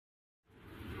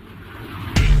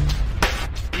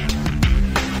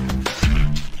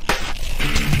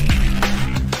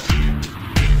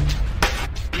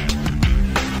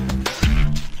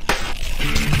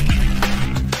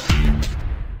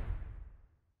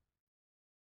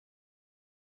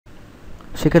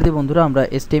শিক্ষার্থী বন্ধুরা, আমরা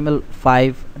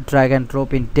HTML5 drag and drop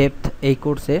in depth এই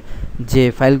কোর্সে যে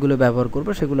ফাইলগুলো ব্যবহার করব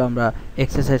সেগুলো আমরা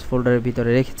এক্সারসাইজ ফোল্ডারের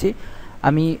ভিতরে রেখেছি।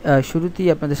 আমি শুরুতেই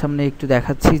আপনাদের সামনে একটু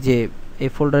দেখাচ্ছি যে এই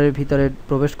ফোল্ডারের ভিতরে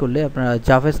প্রবেশ করলে আপনারা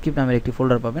জাভাস্ক্রিপ্ট নামের একটি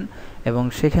ফোল্ডার পাবেন এবং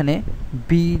সেখানে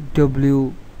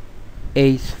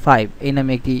BWH5 এই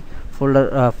নামে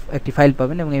একটি ফাইল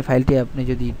পাবেন এবং এই ফাইলটি আপনি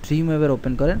যদি ড্রিমওয়েভের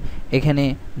ওপেন করেন, এখানে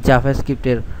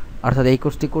জাভাস্ক্রিপ্টের অর্থাৎ এই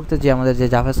কোর্সটি করতে যে আমাদের যে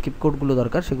জাভাস্ক্রিপ্ট কোডগুলো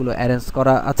দরকার সেগুলো অ্যারেঞ্জ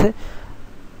করা আছে।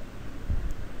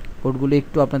 কোডগুলো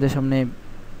একটু আপনাদের সামনে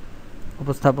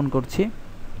উপস্থাপন করছি।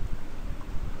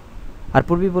 আর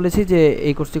পূর্বেই বলেছি যে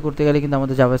এই কোর্সটি করতে গেলে কিন্তু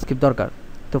আমাদের জাভাস্ক্রিপ্ট দরকার।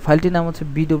 তো ফাইলটির নাম হচ্ছে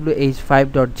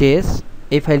bwh5.js।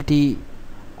 এই ফাইলটি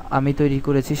আমি তৈরি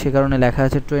করেছি, সে কারণে লেখা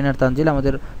আছে ট্রেনার তানজিল।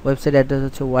 আমাদের ওয়েবসাইট অ্যাড্রেস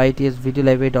হচ্ছে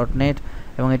ytsvideolibrary.net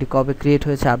এবং এটি কবে ক্রিয়েট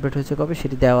হয়েছে, আপডেট হয়েছে কবে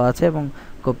সেটি দেওয়া আছে এবং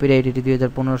কপিরাইট এটি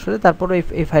 2015 সালে। তারপরে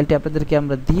এই ফাইলটি আপনাদেরকে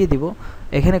আমরা দিয়ে দিব।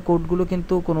 এখানে কোডগুলো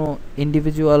কিন্তু কোনো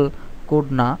ইন্ডিভিজুয়াল কোড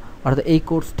না, অর্থাৎ এই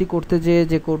কোর্সটি করতে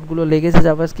যে কোডগুলো লেগেছে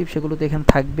জাভাস্ক্রিপ্ট সেগুলো তো এখানে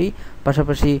থাকবেই,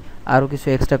 পাশাপাশি আরও কিছু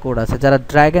এক্সট্রা কোড আছে। যারা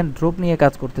ড্র্যাগ অ্যান্ড ড্রপ নিয়ে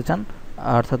কাজ করতে চান,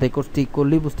 অর্থাৎ এই কোর্সটি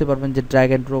করলেই বুঝতে পারবেন যে ড্র্যাগ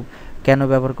অ্যান্ড ড্রপ কেন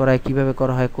ব্যবহার করা হয়, কীভাবে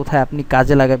করা হয়, কোথায় আপনি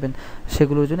কাজে লাগাবেন,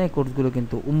 সেগুলোর জন্য এই কোর্সগুলো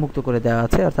কিন্তু উন্মুক্ত করে দেওয়া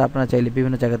আছে। অর্থাৎ আপনারা চাইলে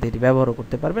বিভিন্ন জায়গাতে এটি ব্যবহারও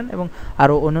করতে পারবেন এবং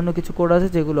আরও অন্যান্য কিছু কোড আছে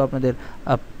যেগুলো আপনাদের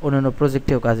অন্যান্য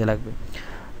প্রজেক্টেও কাজে লাগবে।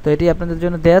 তো এটি আপনাদের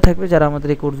জন্য দেয়া থাকবে যারা আমাদের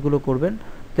এই কোর্সগুলো করবেন।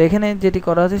 তো এখানে যেটি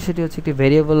করা আছে সেটি হচ্ছে একটি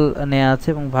ভেরিয়েবল নেওয়া আছে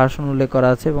এবং ভার্সন উল্লেখ করা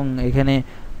আছে এবং এখানে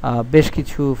বেশ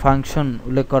কিছু ফাংশন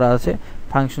উল্লেখ করা আছে।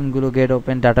 ফাংশনগুলো গেট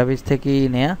ওপেন ডাটাবেস থেকেই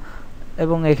নেয়া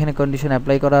এবং এখানে কন্ডিশন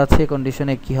অ্যাপ্লাই করা আছে।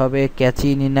 কন্ডিশনে কি হবে ক্যাচি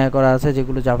নির্ণয় করা আছে,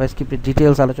 যেগুলো জাভাস্ক্রিপ্টের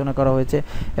ডিটেলস আলোচনা করা হয়েছে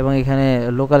এবং এখানে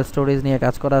লোকাল স্টোরেজ নিয়ে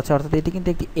কাজ করা আছে। অর্থাৎ এটি কিন্তু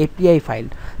একটি এপিআই ফাইল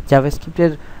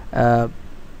জাভাস্ক্রিপ্টের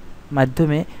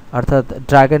মাধ্যমে, অর্থাৎ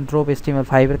ড্র্যাগ অ্যান্ড ড্রপ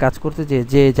HTML5 এর কাজ করতে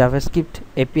যে জাভাস্ক্রিপ্ট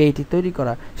এপিআইটি তৈরি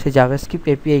করা, সেই জাভাস্ক্রিপ্ট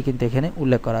এপিআই কিন্তু এখানে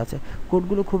উল্লেখ করা আছে।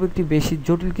 কোডগুলো খুব একটি বেশি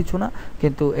জটিল কিছু না,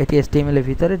 কিন্তু এটি HTML এর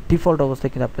ভিতরে ডিফল্ট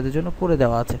অবস্থায় কিন্তু আপনাদের জন্য করে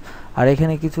দেওয়া আছে। আর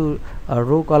এখানে কিছু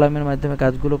রো কলামের মাধ্যমে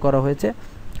কাজগুলো করা হয়েছে।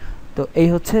 তো এই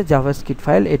হচ্ছে জাভাস্ক্রিপ্ট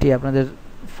ফাইল, এটি আপনাদের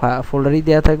ফোল্ডারেই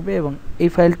দেওয়া থাকবে এবং এই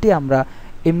ফাইলটি আমরা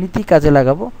এমনিতেই কাজে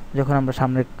লাগাবো যখন আমরা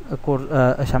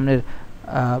সামনের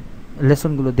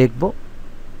লেসনগুলো দেখব।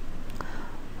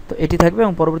 তো এটি থাকবে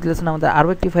এবং পরবর্তী লেসনে আমাদের আরও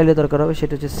একটি ফাইলের দরকার হবে,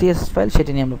 সেটা হচ্ছে CSS ফাইল।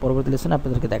 সেটি নিয়ে আমরা পরবর্তী লেসনে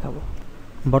আপনাদেরকে দেখাবো।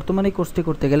 বর্তমানে এই কোর্সটি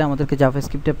করতে গেলে আমাদেরকে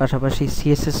জাভাস্ক্রিপ্টের পাশাপাশি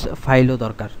CSS ফাইলও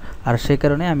দরকার। আর সেই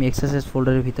কারণে আমি এক্সারসাইজ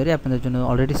ফোল্ডারের ভিতরে আপনাদের জন্য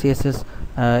অলরেডি CSS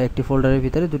একটি ফোল্ডারের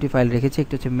ভিতরে দুটি ফাইল রেখেছি।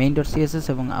 একটি হচ্ছে main.css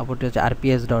এবং অপরটি হচ্ছে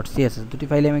rps.css। দুটি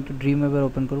ফাইলে আমি একটু ড্রিমওয়েভের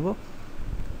ওপেন করব।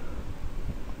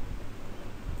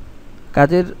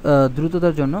 কাজের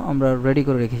দ্রুততার জন্য আমরা রেডি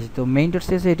করে রেখেছি। তো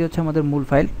main.css এটি হচ্ছে আমাদের মূল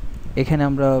ফাইল। এখানে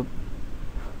আমরা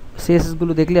CSS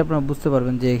গুলো দেখলে আপনারা বুঝতে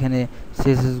পারবেন যে এখানে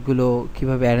CSS গুলো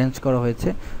কিভাবে অ্যারেঞ্জ করা হয়েছে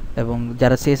এবং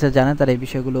যারা CSS জানেন তারা এই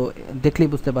বিষয়গুলো দেখলেই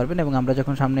বুঝতে পারবেন এবং আমরা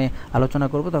যখন সামনে আলোচনা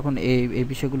করব তখন এই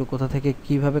বিষয়গুলো কোথা থেকে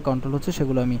কিভাবে কন্ট্রোল হচ্ছে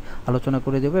সেগুলো আমি আলোচনা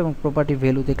করে দেবো এবং প্রপার্টি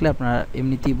ভ্যালু দেখলে আপনারা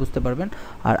এমনিতেই বুঝতে পারবেন।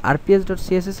 আর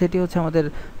rps.css এটি হচ্ছে আমাদের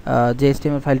যে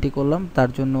HTML ফাইলটি করলাম তার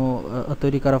জন্য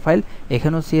তৈরি করা ফাইল।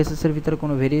 এখানেও CSS এর ভিতরে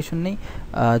কোনো ভেরিয়েশন নেই।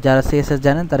 যারা CSS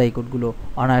জানেন তারা এই কোডগুলো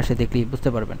অনায়াসে দেখলেই বুঝতে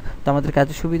পারবেন। তো আমাদের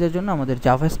কাজের সুবিধার জন্য আমাদের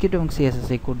জাভাস্ক্রিপ্ট এবং CSS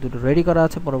এই কোড দুটো রেডি করা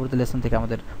আছে। পরবর্তী লেসন থেকে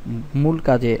আমাদের মূল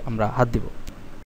কাজে আমরা হাত দিব।